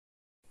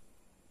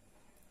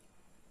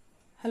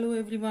Hello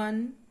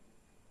everyone,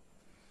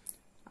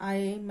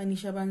 I,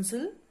 Manisha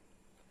Bansal,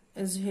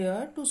 is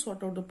here to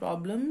sort out the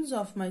problems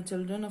of my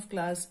children of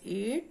class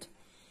 8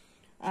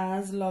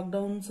 as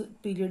lockdown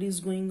period is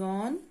going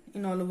on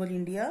in all over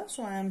India.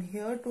 So I am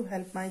here to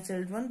help my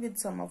children with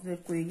some of their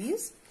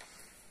queries.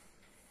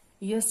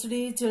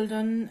 Yesterday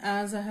children,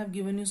 as I have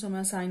given you some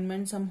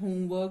assignment, some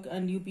homework,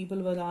 and you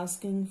people were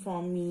asking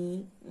from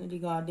me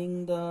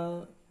regarding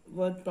the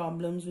word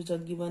problems which are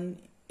given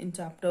in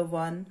chapter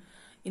 1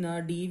 in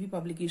our DAV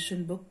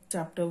publication book,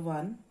 chapter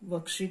 1,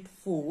 worksheet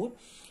 4.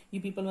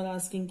 You people were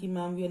asking ki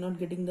ma'am, we are not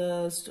getting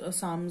the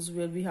sums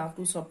where we have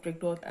to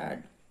subtract or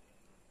add.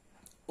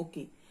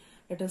 Okay,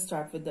 let us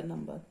start with the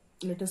number.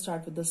 Let us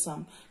start with the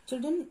sum.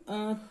 Children,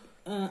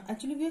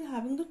 actually we are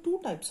having the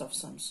two types of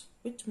sums,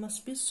 which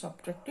must be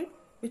subtracted,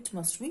 which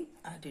must be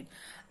added.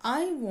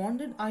 I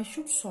wanted I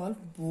should solve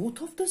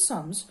both of the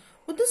sums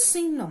with the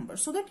same number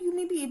so that you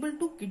may be able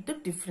to get the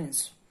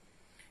difference.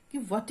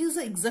 What is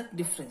the exact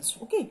difference?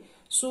 Okay,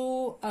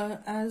 so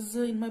as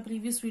in my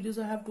previous videos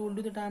I have told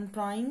you that I am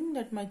trying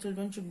that my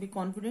children should be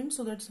confident,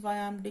 so that's why I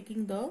am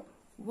taking the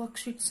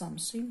worksheet sum,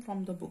 same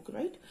from the book,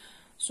 right?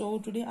 So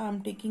today I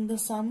am taking the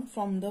sum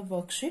from the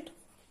worksheet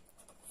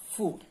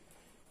 4,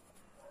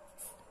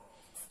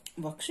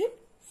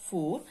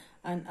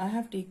 and I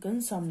have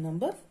taken sum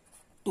number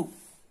 2.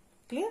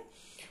 Clear?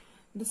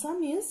 The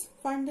sum is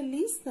find the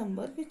least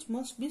number which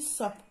must be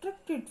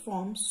subtracted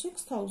from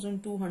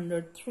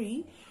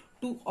 6203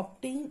 to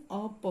obtain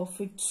a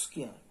perfect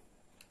square.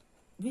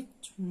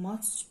 Which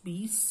must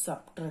be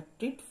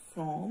subtracted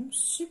from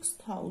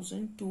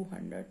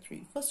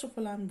 6203. First of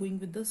all, I am going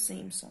with the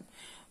same sum.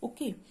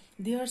 Okay,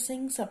 they are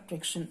saying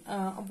subtraction.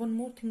 One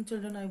more thing,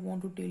 children, I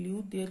want to tell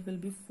you, there will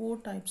be 4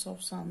 types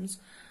of sums.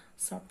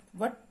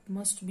 What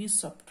must be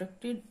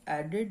subtracted,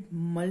 added,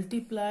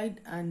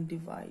 multiplied, and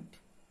divided.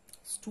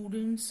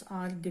 Students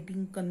are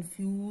getting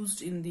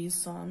confused in these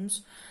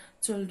sums.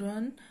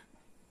 Children,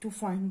 to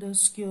find the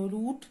square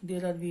root,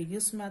 there are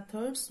various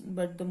methods,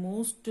 but the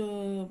most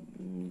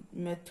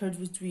method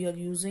which we are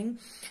using,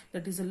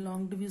 that is a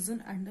long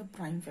division and a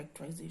prime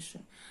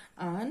factorization.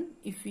 And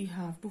if we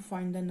have to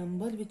find the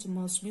number which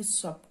must be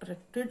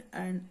subtracted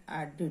and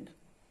added,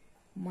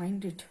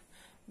 mind it,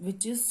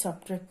 which is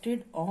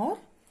subtracted or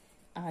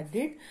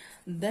added,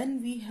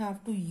 then we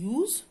have to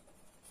use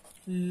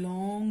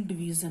long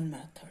division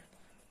method.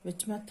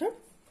 Which method?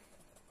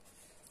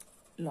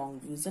 Long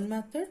division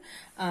method.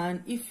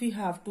 And if we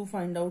have to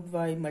find out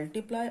by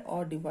multiply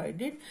or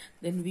divided,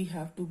 then we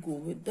have to go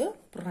with the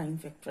prime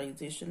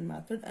factorization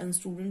method, and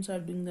students are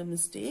doing the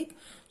mistake,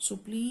 so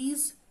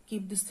please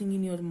keep this thing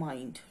in your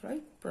mind,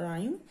 right?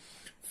 Prime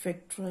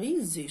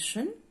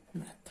factorization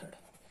method.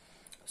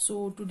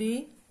 So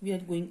today we are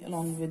going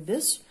along with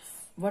this.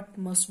 What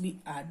must be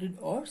added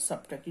or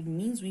subtracted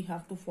means we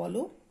have to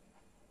follow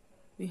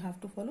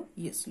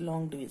yes,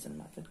 long division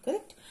method,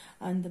 correct?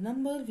 And the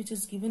number which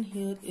is given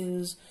here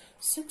is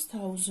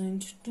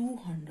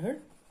 6203.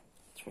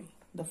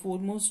 The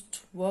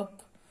foremost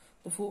work,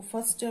 the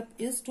first step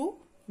is to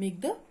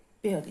make the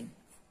pairing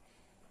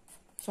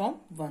from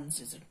 1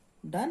 digit.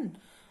 Done.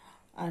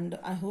 And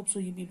I hope so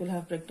you people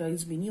have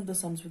practiced many of the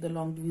sums with the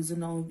long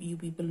division. Now you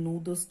people know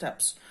the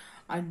steps.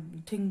 I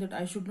think that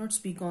I should not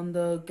speak on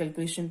the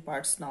calculation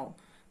parts now.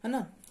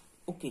 Hana?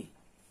 Okay.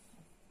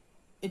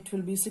 It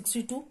will be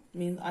 62,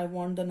 means I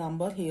want the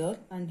number here,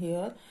 and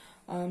here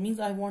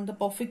means I want the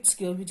perfect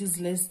square which is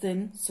less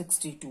than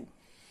 62.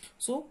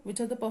 So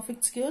which are the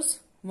perfect squares?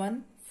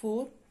 1,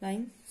 4,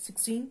 9,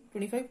 16,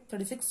 25,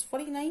 36,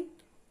 49.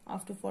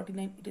 After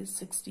 49 it is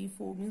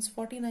 64, means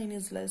 49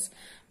 is less,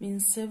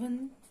 means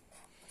 7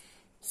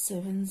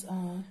 sevens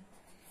are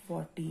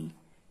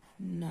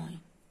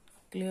 49.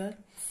 Clear?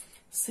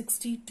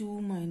 62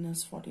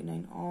 minus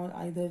 49, or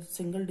either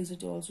single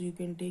digit also you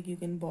can take, you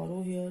can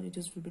borrow here. It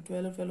is will be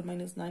 12. 12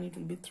 minus 9, it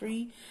will be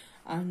 3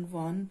 and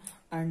 1,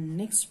 and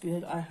next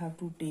pair I have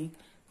to take,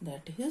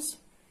 that is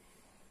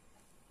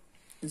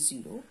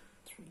 0,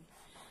 3.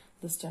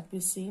 The step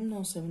is same.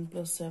 Now 7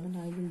 plus 7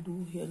 I will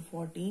do here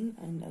 14,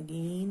 and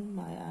again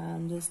I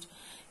am just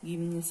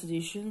giving the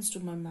suggestions to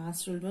my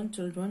math children.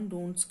 Children,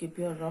 don't skip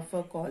your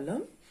rougher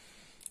column.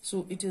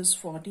 So it is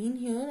 14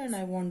 here, and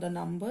I want the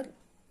number.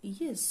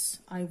 Yes,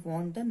 I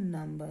want the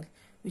number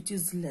which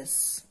is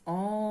less,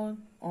 or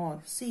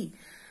see,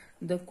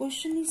 the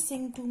question is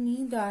saying to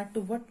me that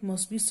what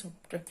must be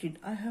subtracted.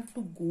 I have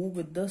to go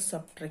with the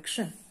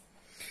subtraction.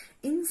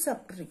 In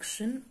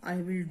subtraction I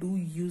will do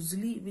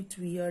usually which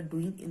we are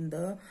doing in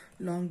the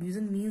long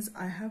division, means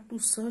I have to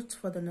search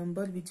for the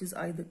number which is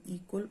either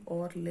equal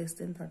or less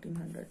than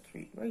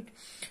 1303, right?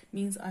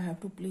 Means I have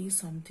to place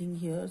something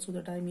here so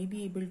that I may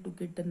be able to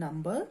get the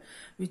number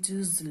which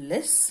is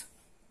less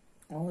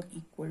or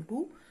equal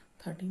to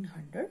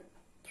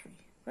 1303,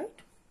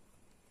 right?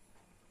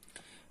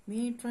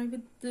 May I try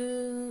with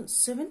the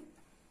 7?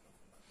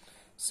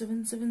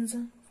 7 sevens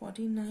are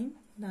 49,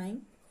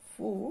 9,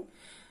 4.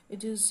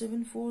 It is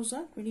 7 fours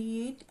are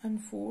 28,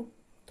 and 4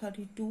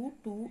 32,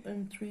 2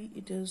 and 3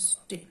 it is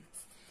 10.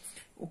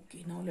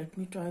 Okay, now let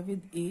me try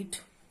with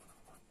 8.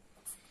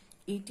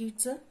 8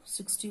 8s are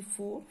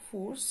 64,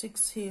 4,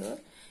 6 here,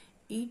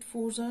 8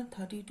 4s are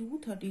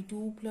 32,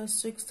 32 plus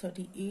 6,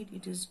 38,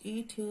 it is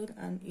 8 here,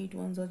 and 8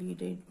 1s are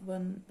 8, 8,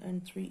 1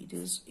 and 3, it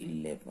is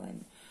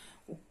 11.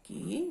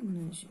 Okay,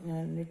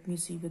 let me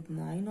see with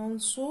 9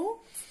 also.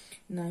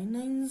 9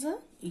 9s are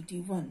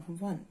 81,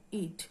 1,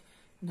 8,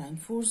 9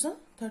 4s are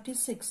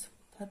 36,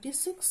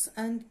 36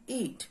 and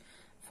 8,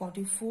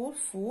 44,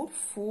 4,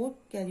 4,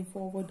 carry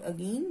forward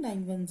again,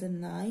 9 1s are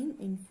 9,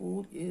 and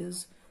 4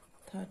 is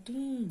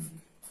 13.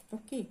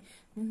 Okay,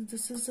 means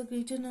this is the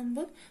greater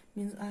number,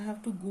 means I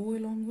have to go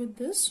along with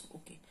this.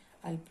 Okay,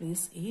 I'll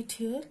place 8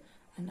 here,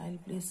 and I'll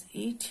place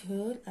 8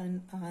 here,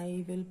 and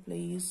I will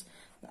place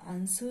the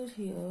answer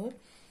here,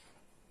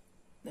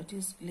 that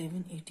is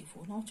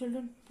 1184. Now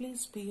children,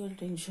 please pay your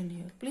attention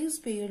here. Please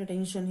pay your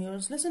attention here.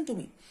 Listen to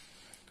me.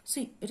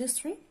 See, it is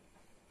 3.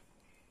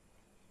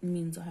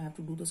 Means I have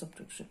to do the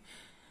subtraction.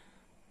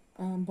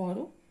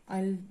 Borrow.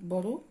 I'll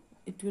borrow.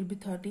 It will be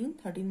 13.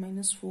 13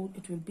 minus 4,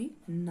 it will be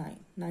 9.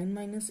 9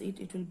 minus 8,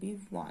 it will be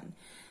 1.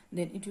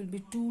 Then it will be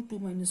 2. 2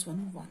 minus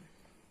 1, 1.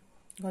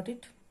 Got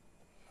it?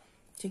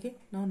 Okay.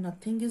 Now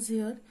nothing is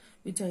here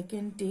which I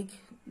can take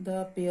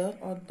the pair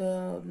or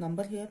the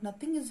number here.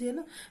 Nothing is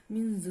here.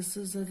 Means this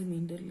is the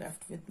remainder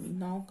left with me.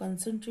 Now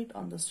concentrate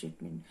on the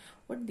statement.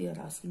 What they are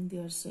asking, they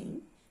are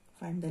saying,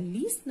 find the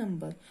least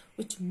number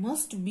which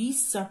must be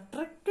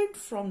subtracted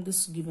from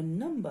this given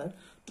number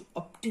to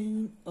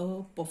obtain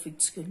a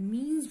perfect square.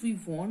 Means we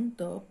want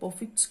the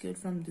perfect square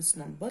from this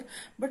number,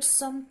 but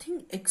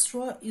something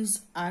extra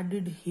is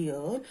added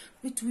here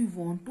which we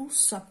want to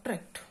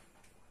subtract.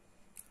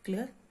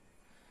 Clear?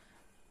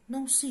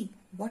 Now see,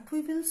 what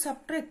we will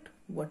subtract?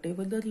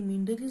 Whatever the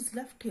remainder is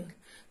left here.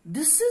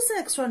 This is the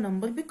extra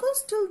number,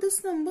 because till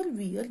this number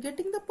we are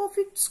getting the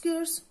perfect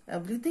squares.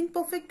 Everything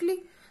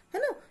perfectly.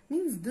 Hello?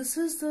 Means this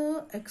is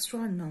the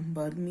extra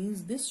number.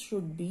 Means this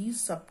should be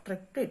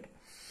subtracted.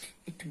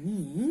 It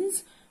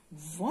means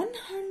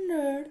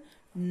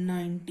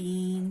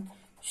 119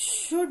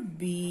 should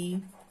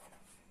be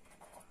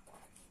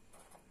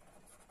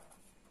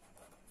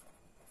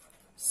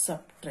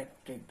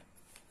subtracted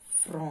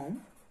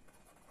from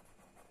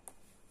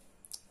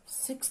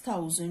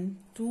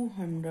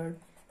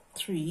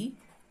 6203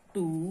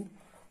 to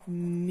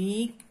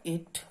make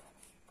it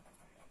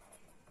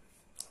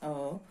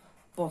a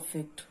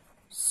perfect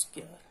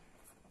square.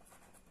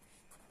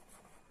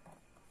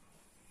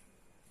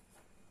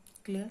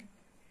 Clear?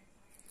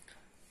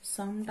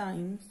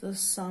 Sometimes the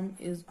sum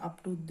is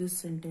up to this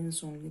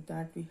sentence only,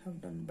 that we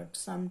have done, but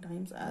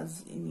sometimes,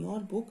 as in your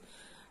book,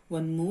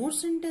 one more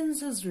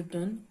sentence is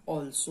written,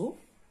 also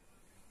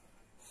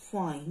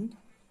find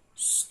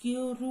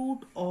square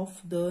root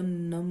of the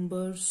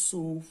number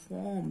so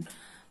formed.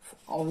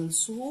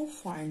 Also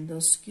find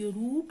the square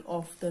root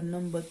of the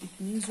number. It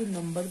means your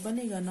number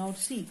banega. Now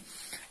see,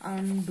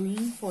 I'm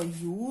doing for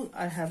you,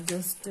 I have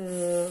just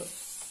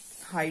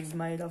hide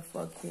my rough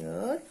work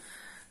here.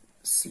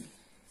 See,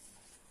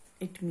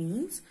 it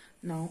means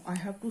now I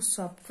have to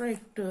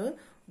subtract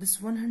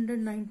this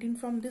 119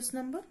 from this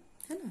number.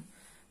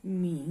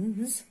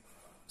 Means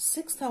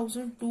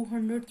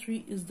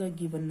 6203 is the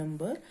given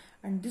number,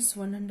 and this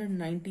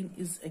 119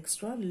 is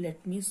extra.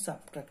 Let me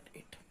subtract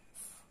it.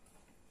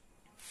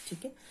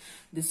 Okay,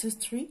 this is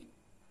 3.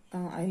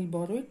 I'll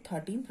borrow it.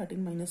 13.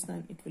 13 minus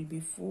 9, it will be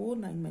 4.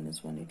 9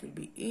 minus 1, it will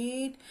be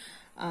 8.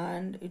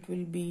 And it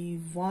will be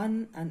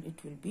 1, and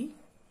it will be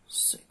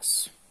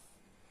 6.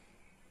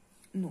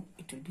 No,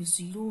 it will be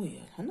 0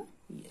 here. Huh?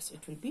 Yes,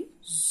 it will be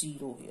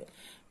 0 here.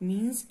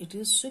 Means it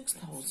is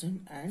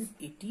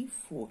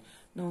 6084.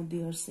 Now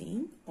they are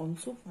saying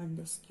also find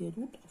the square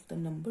root of the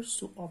number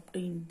so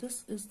obtained.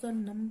 This is the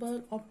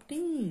number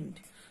obtained.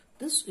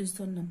 This is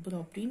the number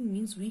obtained,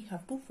 means we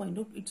have to find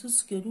out its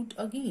square root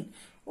again.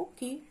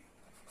 Okay.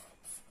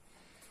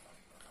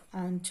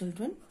 And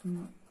children,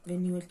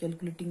 when you are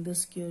calculating the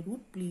square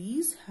root,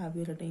 please have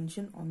your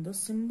attention on the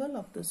symbol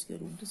of the square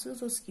root. This is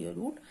the square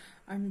root,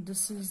 and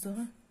this is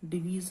the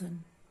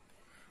division,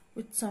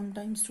 which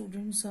sometimes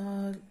students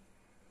are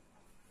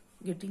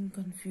getting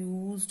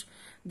confused.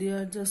 They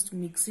are just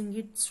mixing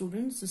it.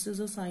 Students, this is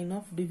a sign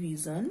of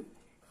division.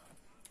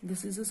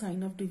 This is a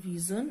sign of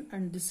division,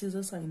 and this is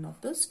a sign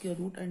of the square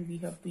root, and we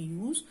have to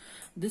use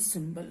this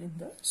symbol in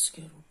the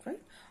square root,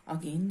 right?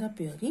 Again the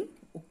pairing.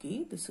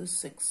 Okay, this is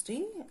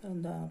 60,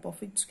 and the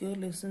perfect square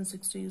less than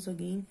 60 is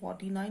again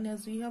 49,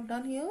 as we have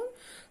done here.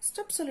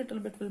 Steps a little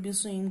bit will be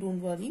same, don't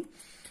worry.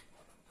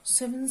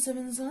 7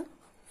 7s are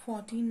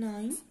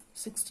 49.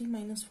 60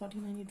 minus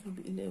 49, it will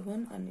be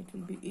 11, and it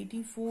will be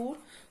 84.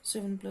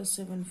 7 plus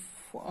 7,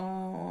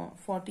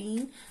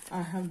 14.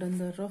 I have done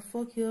the rough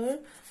work here.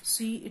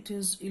 See, it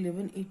is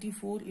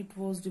 1184. It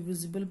was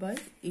divisible by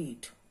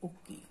 8.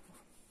 Okay.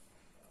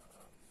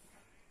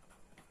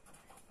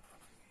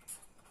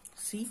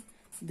 See,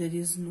 there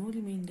is no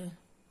remainder.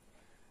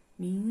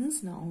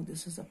 Means now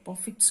this is a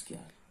perfect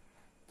square.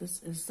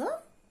 This is the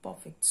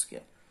perfect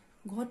square.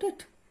 Got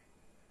it?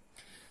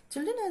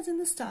 Children, as in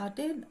the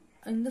started,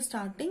 in the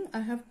starting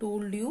I have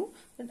told you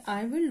that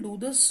I will do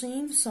the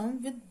same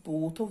sum with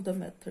both of the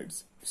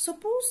methods.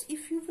 Suppose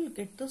if you will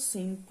get the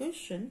same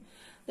question,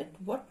 that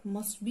what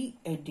must be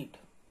added?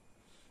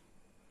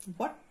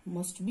 What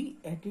must be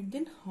added,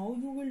 then how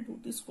you will do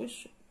this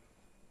question?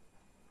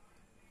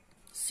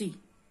 See,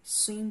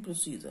 same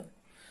procedure.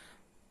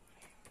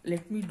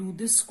 Let me do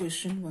this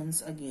question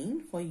once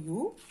again for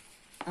you.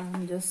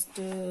 I'm just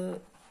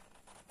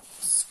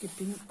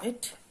skipping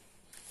it,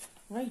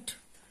 right?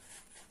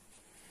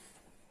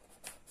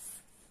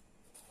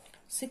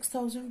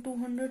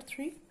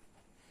 6203.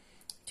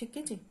 ठीक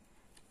है जी.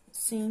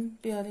 Same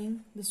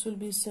pairing. This will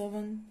be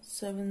 7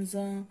 7s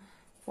are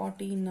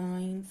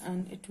 49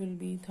 and it will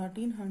be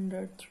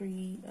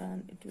 1303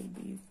 and it will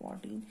be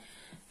 14.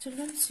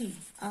 Children, see,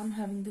 I'm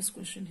having this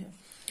question here.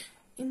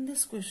 In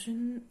this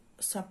question,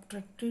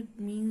 subtracted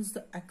means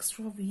the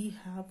extra we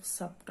have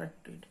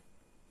subtracted.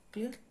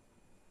 Clear?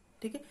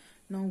 Okay.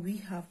 Now we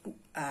have to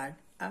add.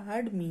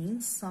 Add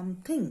means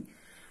something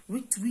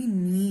which we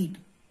need.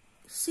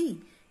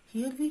 See,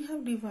 here we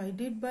have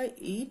divided by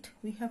 8.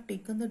 We have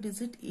taken the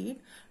digit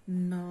 8.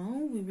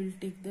 Now we will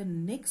take the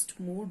next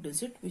more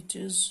digit, which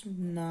is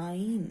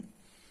 9.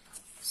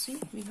 See,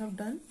 we have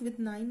done with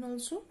 9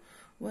 also.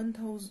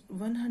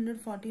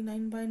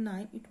 149 by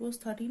 9, it was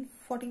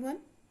 1341.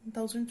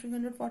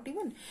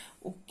 1341.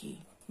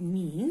 Okay,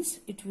 means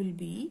it will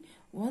be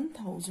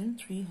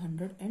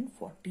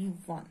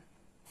 1341.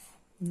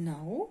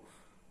 Now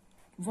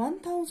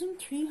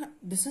 1300,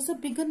 this is a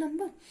bigger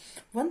number.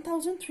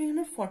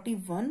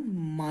 1341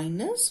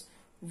 minus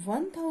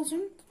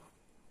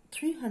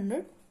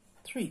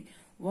 1303.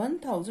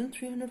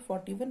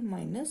 1341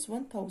 minus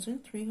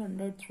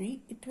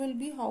 1303, it will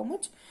be how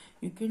much?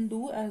 You can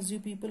do as you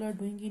people are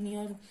doing in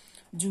your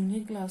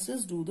junior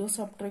classes. Do the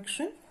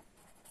subtraction.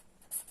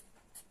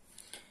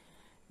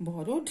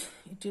 Borrowed,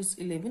 it is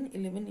 11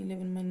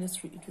 minus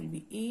 3, it will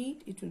be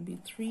 8, it will be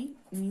 3,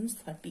 means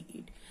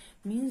 38,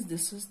 means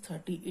this is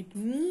 38.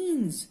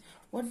 Means,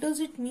 what does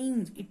it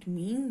mean? It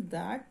means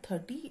that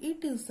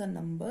 38 is the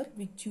number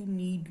which you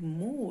need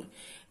more.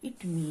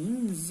 It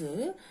means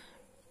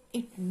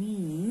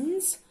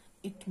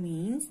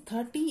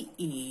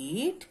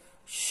 38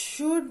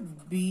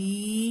 should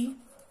be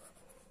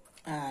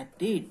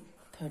added.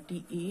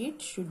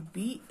 38 should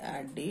be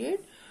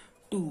added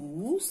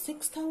to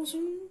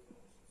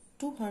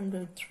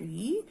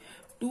 6203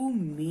 to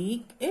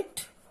make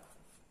it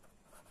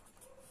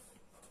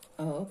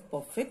a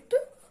perfect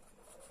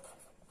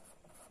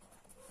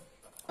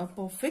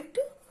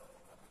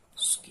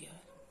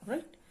square,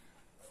 right?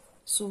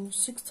 So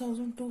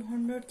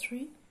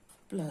 6203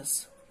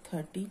 plus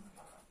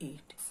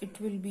 38, it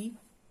will be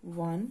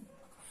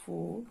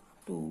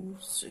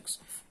 1426.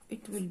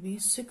 It will be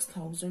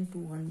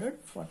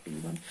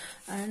 6241.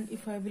 And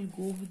if I will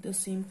go with the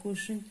same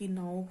question,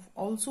 now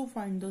also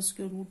find the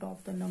square root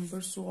of the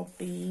number so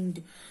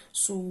obtained.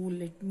 So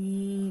let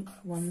me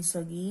once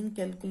again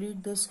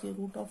calculate the square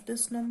root of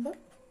this number.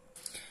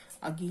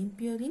 Again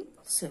pairing,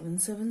 7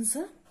 7s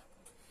are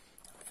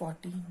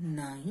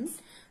 49.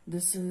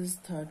 This is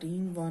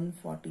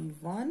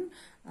 13141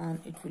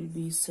 and it will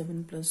be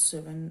 7 plus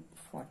 7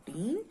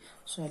 14.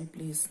 So I'll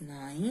place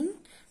 9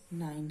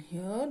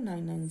 here.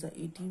 9 9s are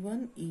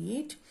 81.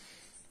 8.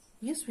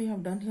 Yes, we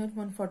have done here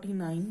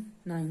 149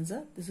 9s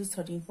are. This is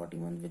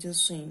 1341, which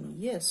is saying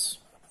yes.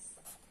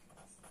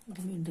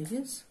 Remainder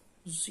is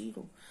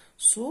 0.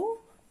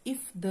 So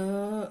if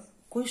the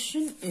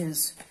question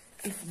is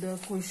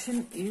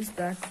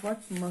that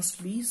what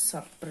must be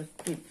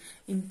subtracted,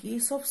 in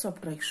case of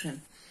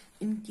subtraction,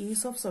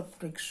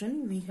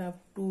 we have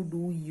to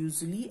do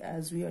usually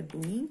as we are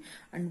doing,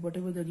 and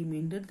whatever the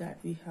remainder that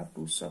we have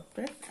to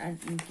subtract.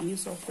 And in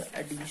case of the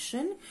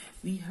addition,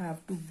 we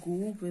have to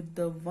go with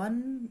the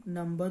one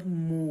number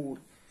more,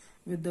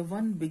 with the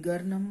one bigger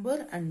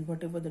number, and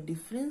whatever the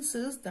difference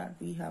is that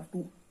we have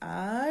to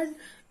add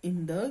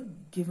in the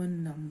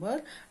given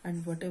number,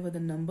 and whatever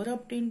the number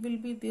obtained will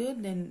be there,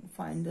 then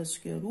find the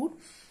square root,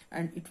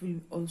 and it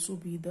will also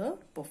be the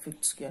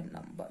perfect square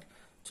number.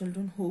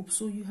 Children, hope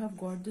so you have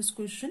got this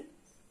question.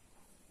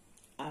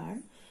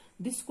 And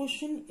this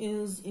question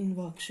is in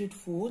worksheet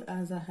 4,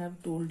 as I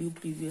have told you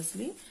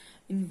previously,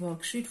 in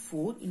worksheet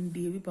 4 in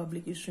DAV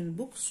publication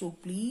book. So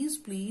please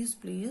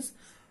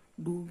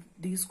do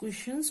these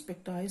questions,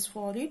 practice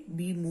for it,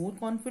 be more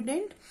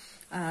confident.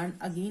 And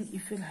again,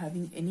 if you're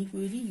having any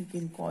query, you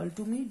can call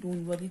to me.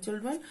 Don't worry,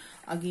 children.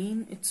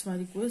 Again, it's my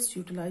request,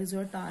 utilize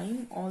your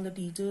time. All the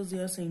teachers, they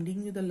are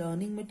sending you the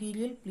learning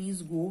material.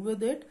 Please go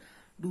with it.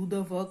 Do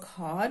the work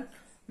hard.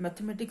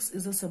 Mathematics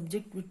is a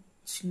subject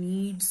which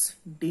needs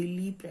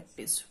daily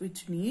practice. So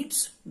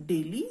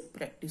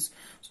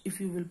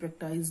if you will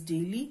practice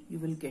daily, you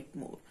will get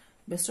more.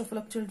 Best of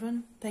luck,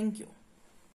 children. Thank you.